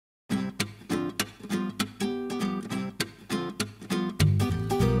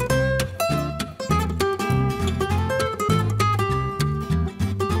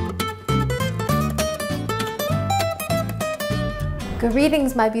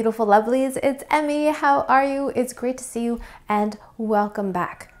Greetings, my beautiful lovelies. It's Emmy. How are you? It's great to see you and welcome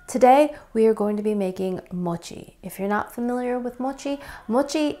back. Today we are going to be making mochi. If you're not familiar with mochi,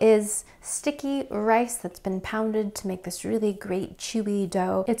 mochi is sticky rice that's been pounded to make this really great chewy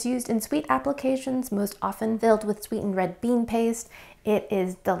dough. It's used in sweet applications, most often filled with sweetened red bean paste. It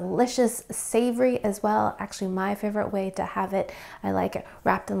is delicious, savory as well. Actually, my favorite way to have it, I like it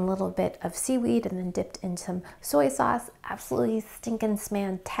wrapped in a little bit of seaweed and then dipped in some soy sauce. Absolutely stinking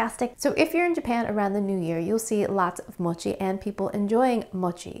smantastic. So if you're in Japan around the new year, you'll see lots of mochi and people enjoying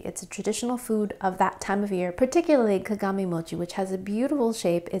mochi. It's a traditional food of that time of year, particularly kagami mochi, which has a beautiful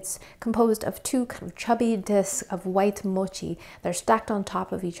shape. It's composed of two kind of chubby discs of white mochi. They're stacked on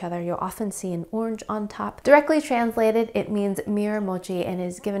top of each other. You'll often see an orange on top. Directly translated, it means mirror mochi and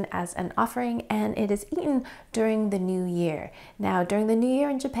is given as an offering, and it is eaten during the new year. Now, during the new year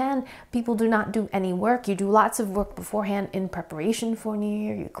in Japan, people do not do any work. You do lots of work beforehand in preparation for New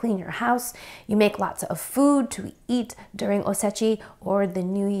Year. You clean your house, you make lots of food to eat during osechi or the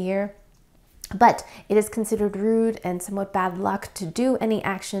new year. But it is considered rude and somewhat bad luck to do any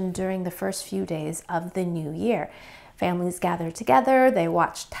action during the first few days of the new year. Families gather together, they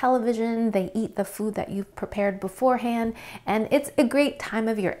watch television, they eat the food that you've prepared beforehand, and it's a great time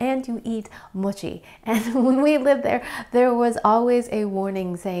of year, and you eat mochi. And when we lived there, there was always a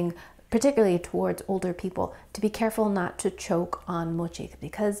warning saying, particularly towards older people, to be careful not to choke on mochi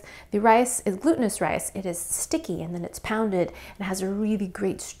because the rice is glutinous rice. It is sticky and then it's pounded and has a really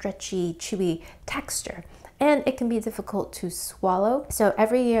great stretchy, chewy texture. And it can be difficult to swallow. So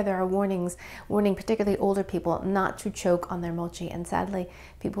every year there are warnings warning particularly older people not to choke on their mochi. And sadly,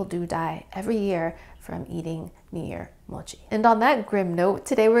 people do die every year from eating New Year mochi. And on that grim note,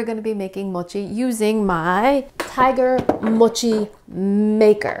 today we're going to be making mochi using my Tiger Mochi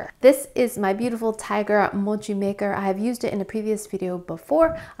Maker. This is my beautiful Tiger Mochi Maker. I have used it in a previous video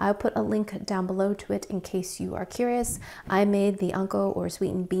before. I'll put a link down below to it in case you are curious. I made the anko or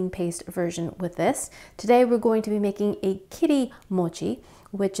sweetened bean paste version with this. Today we're going to be making a kitty mochi,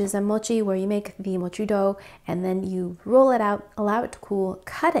 which is a mochi where you make the mochi dough and then you roll it out, allow it to cool,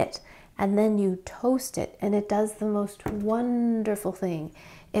 cut it, and then you toast it, and it does the most wonderful thing.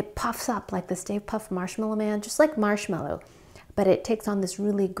 It puffs up like the Stay Puft Marshmallow Man, just like marshmallow, but it takes on this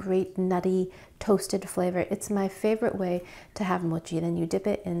really great nutty toasted flavor. It's my favorite way to have mochi. Then you dip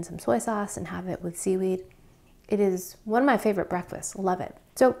it in some soy sauce and have it with seaweed. It is one of my favorite breakfasts. Love it.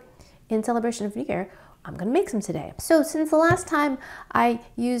 So in celebration of New Year, I'm gonna make some today. So since the last time I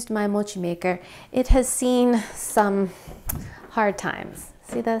used my mochi maker, it has seen some hard times.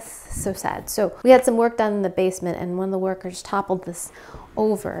 See this? So sad. So we had some work done in the basement and one of the workers toppled this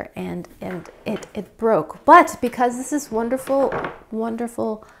over and it broke. But because this is wonderful,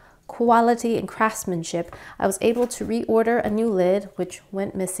 wonderful quality and craftsmanship, I was able to reorder a new lid, which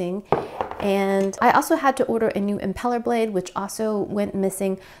went missing. And I also had to order a new impeller blade, which also went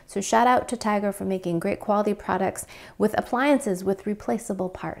missing. So shout out to Tiger for making great quality products with appliances with replaceable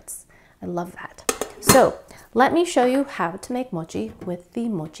parts. I love that. So let me show you how to make mochi with the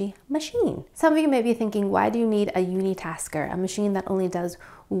mochi machine. Some of you may be thinking, why do you need a unitasker, a machine that only does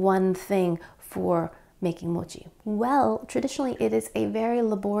one thing for making mochi? Well, traditionally it is a very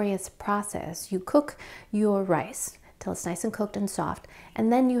laborious process. You cook your rice till it's nice and cooked and soft,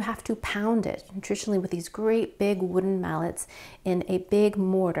 and then you have to pound it, traditionally with these great big wooden mallets in a big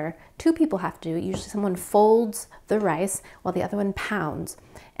mortar. Two people have to do it. Usually someone folds the rice while the other one pounds,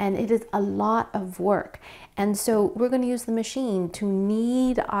 and it is a lot of work. And so we're going to use the machine to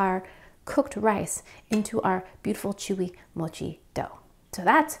knead our cooked rice into our beautiful chewy mochi dough. So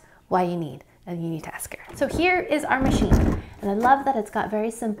that's why you need a unitasker. So here is our machine, and I love that it's got very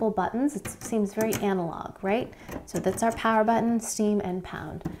simple buttons. It seems very analog, right? So that's our power button, steam and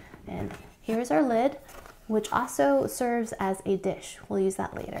pound. And here's our lid, which also serves as a dish. We'll use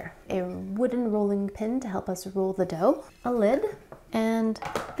that later. A wooden rolling pin to help us roll the dough, a lid, and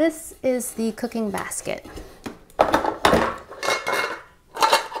this is the cooking basket.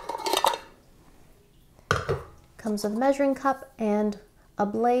 Comes with a measuring cup and a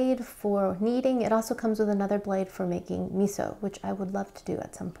blade for kneading. It also comes with another blade for making miso, which I would love to do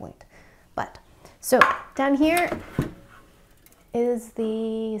at some point. But so down here is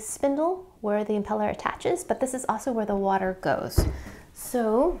the spindle where the impeller attaches, but this is also where the water goes.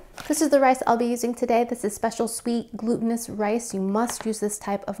 So this is the rice I'll be using today. This is special sweet glutinous rice. You must use this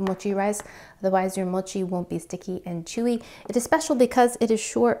type of mochi rice, otherwise your mochi won't be sticky and chewy. It is special because it is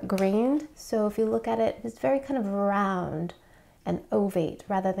short grained. So if you look at it, it's very kind of round and ovate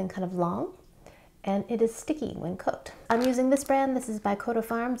rather than kind of long. And it is sticky when cooked. I'm using this brand. This is by Koto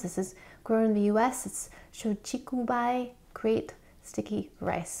Farms. This is grown in the US. It's Shochikubai, great sticky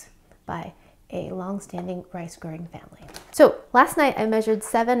rice by a long-standing rice-growing family. So last night I measured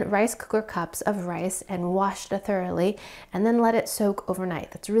 7 rice cooker cups of rice and washed it thoroughly and then let it soak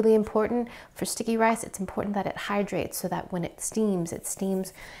overnight. That's really important for sticky rice. It's important that it hydrates so that when it steams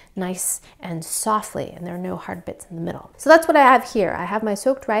nice and softly and there are no hard bits in the middle. So that's what I have here. I have my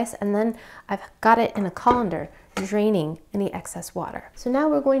soaked rice and then I've got it in a colander draining any excess water. So now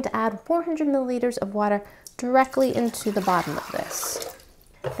we're going to add 400 milliliters of water directly into the bottom of this.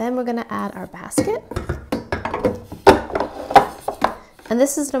 Then we're going to add our basket. And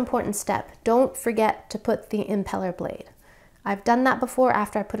this is an important step. Don't forget to put the impeller blade. I've done that before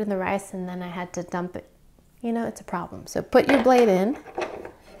after I put in the rice and then I had to dump it. You know, it's a problem. So put your blade in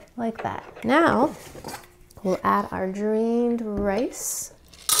like that. Now we'll add our drained rice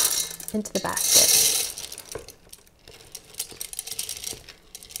into the basket.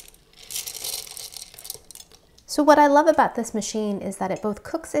 So what I love about this machine is that it both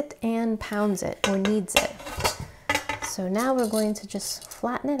cooks it and pounds it or kneads it. So now we're going to just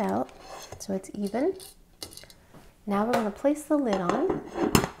flatten it out so it's even. Now we're going to place the lid on.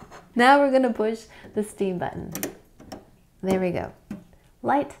 Now we're going to push the steam button. There we go.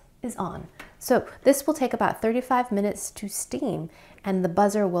 Light is on. So this will take about 35 minutes to steam and the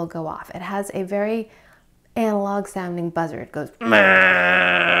buzzer will go off. It has a very analog sounding buzzer. It goes,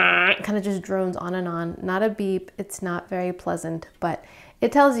 it kind of just drones on, not a beep. It's not very pleasant, but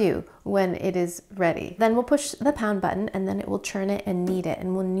it tells you when it is ready. Then we'll push the pound button and then it will churn it and knead it,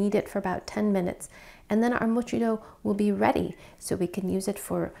 and we'll knead it for about 10 minutes. And then our mochi dough will be ready so we can use it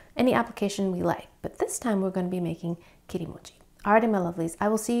for any application we like. But this time we're going to be making kirimochi. Alrighty, my lovelies, I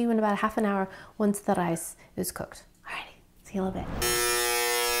will see you in about half an hour once the rice is cooked. Alrighty, see you in a little bit.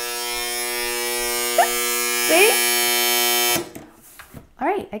 See? All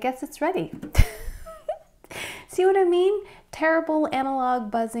right, I guess it's ready. See what I mean? Terrible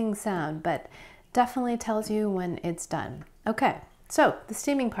analog buzzing sound, but definitely tells you when it's done. Okay, so the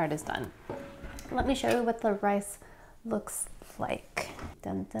steaming part is done. Let me show you what the rice looks like.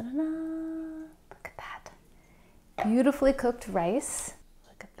 Dun, dun, dun, dun. Look at that. Beautifully cooked rice.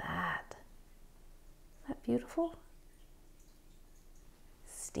 Look at that. Isn't that beautiful?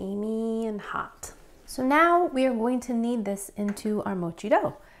 Steamy and hot. So now we are going to knead this into our mochi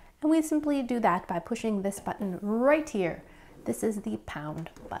dough. And we simply do that by pushing this button right here. This is the pound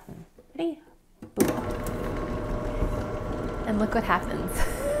button. Ready? Boom. And look what happens.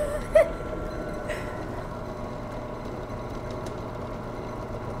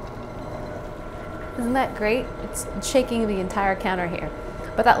 Isn't that great? It's shaking the entire counter here.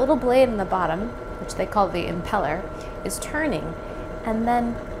 But that little blade in the bottom, which they call the impeller, is turning, and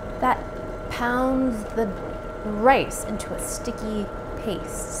then that pounds the rice into a sticky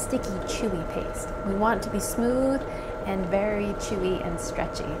paste, sticky, chewy paste. We want it to be smooth and very chewy and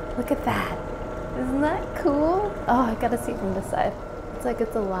stretchy. Look at that. Isn't that cool? Oh, I gotta see it from this side. It's like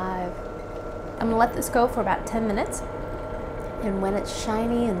it's alive. I'm gonna let this go for about 10 minutes. And when it's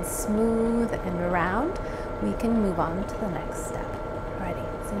shiny and smooth and round, we can move on to the next step. Alrighty,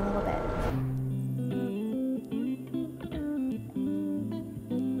 see you in a little bit.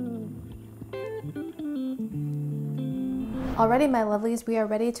 Alrighty, my lovelies, we are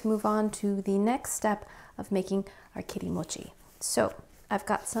ready to move on to the next step of making our kirimochi. So I've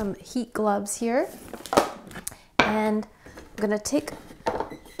got some heat gloves here, and I'm gonna take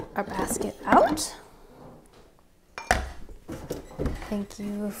our basket out. Thank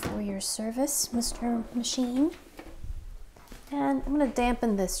you for your service, Mr. Machine. And I'm gonna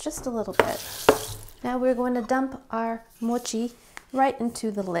dampen this just a little bit. Now we're going to dump our mochi right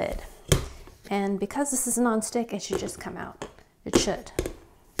into the lid. And because this is non-stick, it should just come out. It should.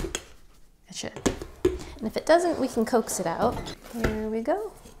 It should. And if it doesn't, we can coax it out. Here we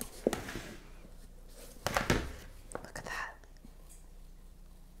go. Look at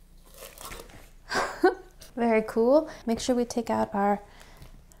that. Very cool. Make sure we take out our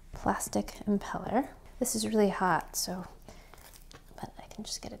plastic impeller. This is really hot, so, but I can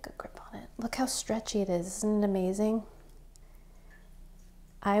just get a good grip on it. Look how stretchy it is. Isn't it amazing?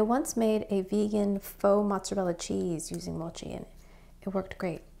 I once made a vegan faux mozzarella cheese using mochi, and it worked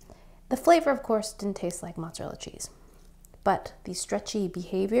great. The flavor, of course, didn't taste like mozzarella cheese, but the stretchy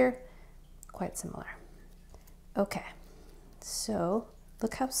behavior, quite similar. Okay, so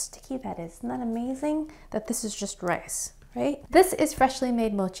look how sticky that is. Isn't that amazing? That this is just rice, right? This is freshly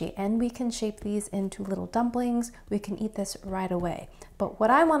made mochi, and we can shape these into little dumplings. We can eat this right away. But what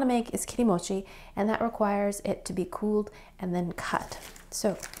I want to make is kirimochi, and that requires it to be cooled and then cut.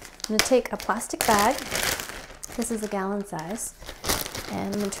 So I'm going to take a plastic bag. This is a gallon size.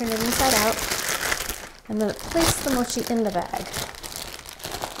 And I'm going to turn it inside out. I'm going to place the mochi in the bag.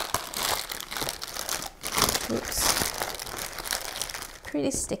 Oops.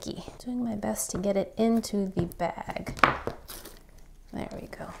 Pretty sticky. Doing my best to get it into the bag. There we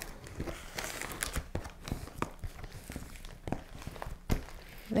go.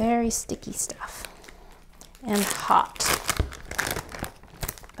 Very sticky stuff and hot,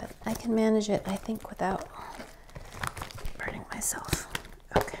 but I can manage it, I think, without burning myself.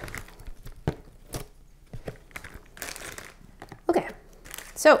 Okay. Okay,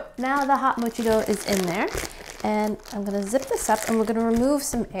 so now the hot mochi dough is in there, and I'm gonna zip this up and we're gonna remove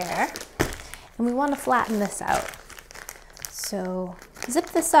some air, and we wanna flatten this out. So zip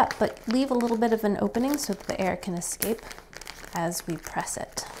this up, but leave a little bit of an opening so that the air can escape as we press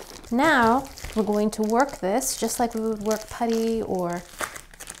it. Now we're going to work this just like we would work putty or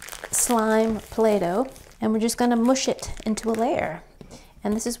slime Play-Doh, and we're just going to mush it into a layer.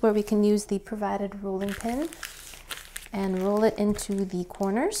 And this is where we can use the provided rolling pin and roll it into the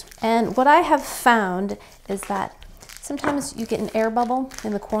corners. And what I have found is that sometimes you get an air bubble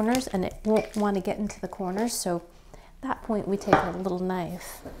in the corners and it won't want to get into the corners, so at that point we take a little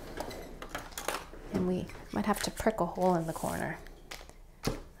knife and we might have to prick a hole in the corner,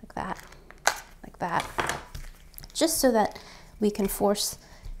 like that, just so that we can force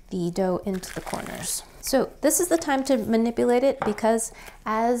the dough into the corners. So this is the time to manipulate it, because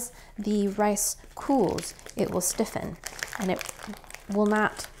as the rice cools, it will stiffen and it will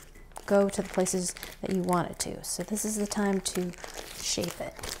not go to the places that you want it to. So this is the time to shape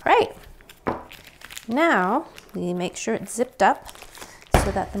it. Right, now we make sure it's zipped up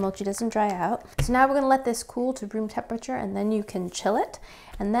so that the mochi doesn't dry out. So now we're gonna let this cool to room temperature, and then you can chill it.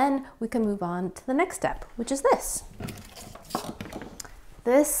 And then we can move on to the next step, which is this.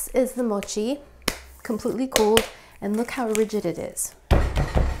 This is the mochi, completely cooled, and look how rigid it is.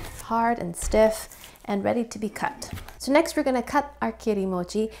 Hard and stiff and ready to be cut. So next we're gonna cut our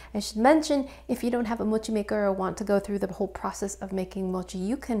kirimochi. I should mention, if you don't have a mochi maker or want to go through the whole process of making mochi,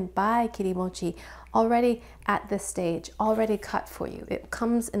 you can buy kirimochi already at this stage, already cut for you. It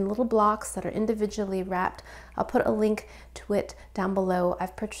comes in little blocks that are individually wrapped. I'll put a link to it down below.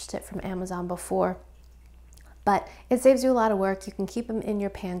 I've purchased it from Amazon before, but it saves you a lot of work. You can keep them in your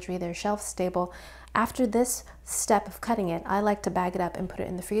pantry. They're shelf stable. After this step of cutting it, I like to bag it up and put it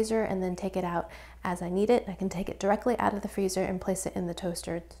in the freezer and then take it out as I need it. I can take it directly out of the freezer and place it in the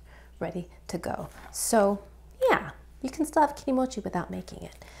toaster. It's ready to go. So yeah, you can still have kirimochi without making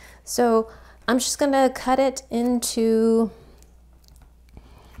it. So I'm just gonna cut it into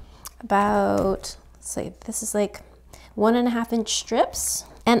about, let's say this is like 1.5 inch strips.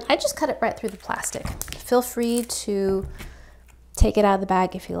 And I just cut it right through the plastic. Feel free to take it out of the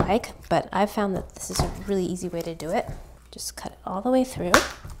bag if you like, but I've found that this is a really easy way to do it. Just cut it all the way through.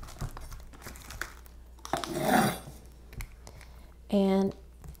 And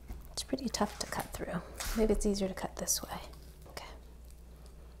it's pretty tough to cut through. Maybe it's easier to cut this way. Okay.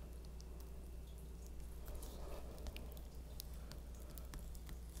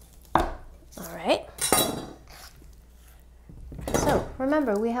 All right. So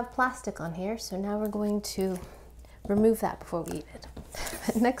remember, we have plastic on here, so now we're going to remove that before we eat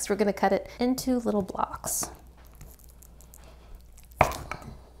it. Next, we're going to cut it into little blocks.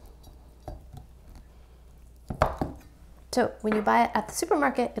 So when you buy it at the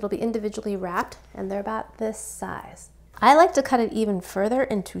supermarket, it'll be individually wrapped, and they're about this size. I like to cut it even further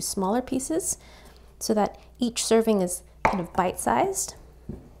into smaller pieces so that each serving is kind of bite-sized.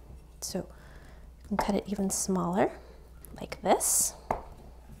 So you can cut it even smaller, like this.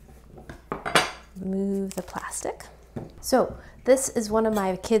 Remove the plastic. So this is one of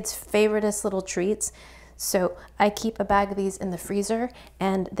my kids' favoriteest little treats. So I keep a bag of these in the freezer,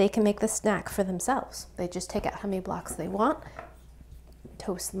 and they can make the snack for themselves. They just take out how many blocks they want,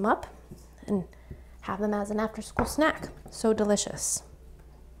 toast them up, and have them as an after-school snack. So delicious.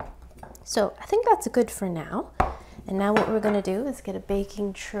 So I think that's good for now. And now what we're gonna do is get a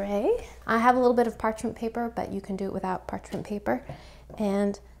baking tray. I have a little bit of parchment paper, but you can do it without parchment paper.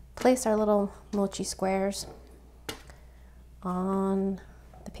 And place our little mochi squares on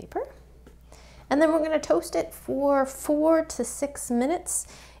the paper. And then we're gonna toast it for 4 to 6 minutes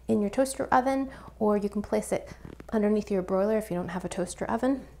in your toaster oven, or you can place it underneath your broiler if you don't have a toaster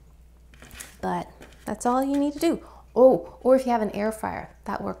oven. But that's all you need to do. Oh, or if you have an air fryer,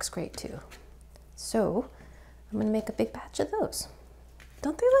 that works great too. So I'm gonna make a big batch of those.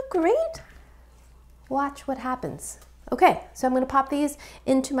 Don't they look great? Watch what happens. Okay, so I'm gonna pop these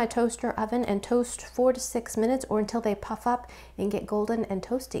into my toaster oven and toast 4 to 6 minutes, or until they puff up and get golden and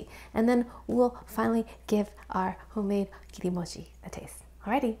toasty. And then we'll finally give our homemade kirimochi a taste.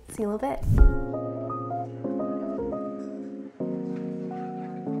 Alrighty, see you in a little bit.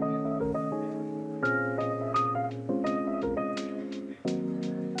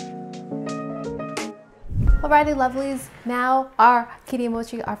 Alrighty, lovelies, now our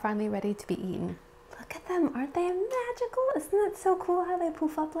Kirimochi are finally ready to be eaten. Look at them, aren't they magical? Isn't it so cool how they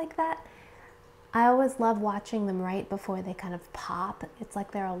poof up like that? I always love watching them right before they kind of pop. It's like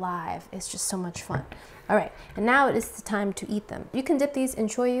they're alive. It's just so much fun. All right, and now it is the time to eat them. You can dip these in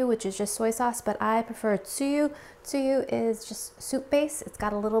shoyu, which is just soy sauce, but I prefer tsuyu. Tsuyu is just soup base. It's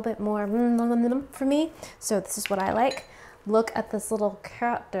got a little bit more for me, so this is what I like. Look at this little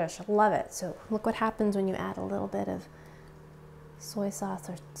carrot dish, love it. So look what happens when you add a little bit of soy sauce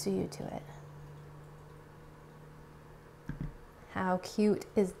or tsuyu to it. How cute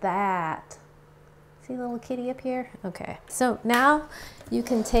is that? See the little kitty up here? Okay, so now you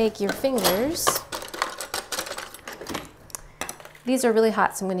can take your fingers. These are really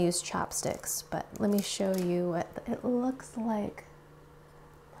hot, so I'm gonna use chopsticks, but let me show you what it looks like.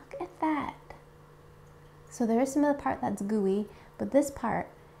 Look at that. So there's some of the part that's gooey, but this part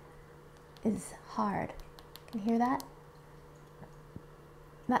is hard. Can you hear that?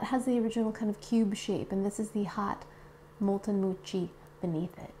 That has the original kind of cube shape, and this is the hot molten mochi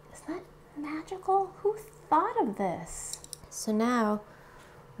beneath it. Isn't that magical? Who thought of this? So now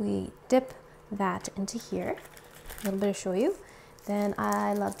we dip that into here, a little bit of shoyu. Then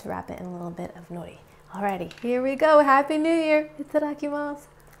I love to wrap it in a little bit of nori. Alrighty, here we go. Happy New Year! Itadakimasu.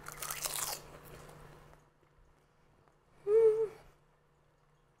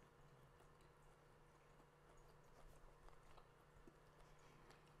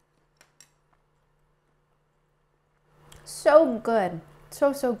 So good,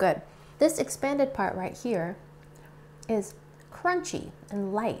 so good. This expanded part right here is crunchy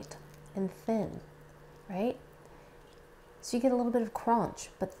and light and thin, right? So you get a little bit of crunch,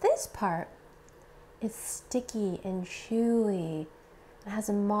 but this part is sticky and chewy. It has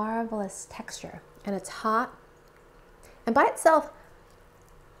a marvelous texture, and it's hot, and by itself,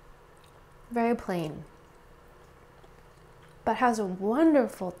 very plain, but has a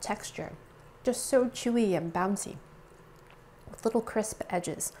wonderful texture, just so chewy and bouncy, with little crisp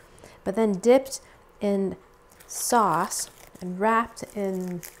edges. But then dipped in sauce and wrapped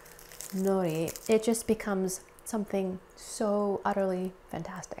in nori, it just becomes something so utterly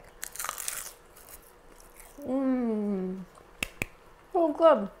fantastic. Oh,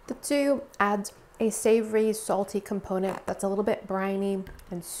 good. The tsuyu adds a savory, salty component that's a little bit briny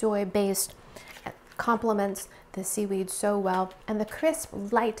and soy based. It complements the seaweed so well, and the crisp,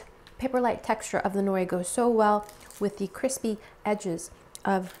 light, paper-like texture of the nori goes so well with the crispy edges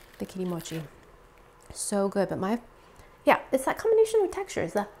of the kirimochi. So good. But it's that combination of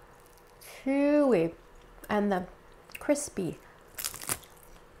textures, the chewy and the crispy,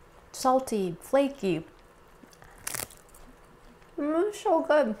 salty, flaky. So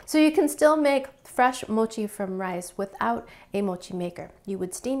good. So you can still make fresh mochi from rice without a mochi maker. You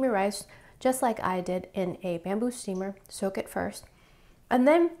would steam your rice just like I did in a bamboo steamer, soak it first, and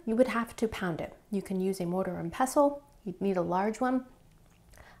then you would have to pound it. You can use a mortar and pestle. You'd need a large one.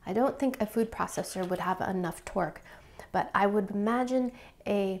 I don't think a food processor would have enough torque, but I would imagine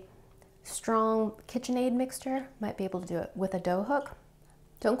a strong KitchenAid mixer might be able to do it with a dough hook.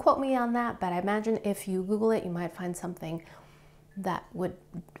 Don't quote me on that, but I imagine if you Google it, you might find something that would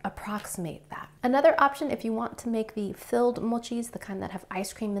approximate that. Another option, if you want to make the filled mochis, the kind that have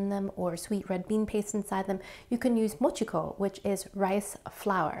ice cream in them or sweet red bean paste inside them, you can use mochiko, which is rice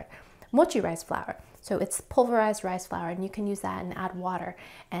flour, mochi rice flour. So it's pulverized rice flour, and you can use that and add water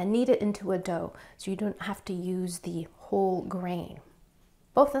and knead it into a dough, so you don't have to use the whole grain.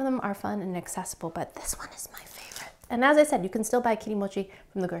 Both of them are fun and accessible, but this one is my favorite. And as I said, you can still buy kirimochi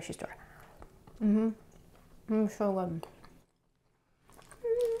from the grocery store. So good.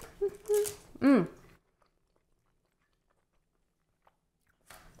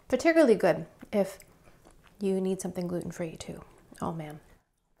 Particularly good if you need something gluten-free too. Oh man.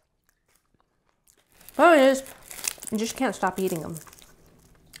 Oh, it is. You just can't stop eating them.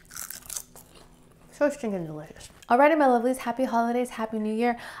 So stinking delicious. Alrighty, my lovelies, happy holidays, happy new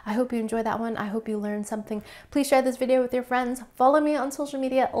year. I hope you enjoyed that one. I hope you learned something. Please share this video with your friends. Follow me on social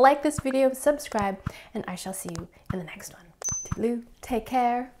media, like this video, subscribe, and I shall see you in the next one. Toodaloo, take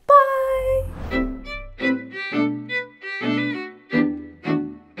care, bye!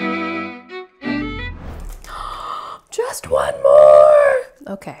 Just one more!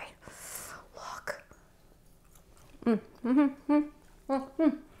 Okay. Look.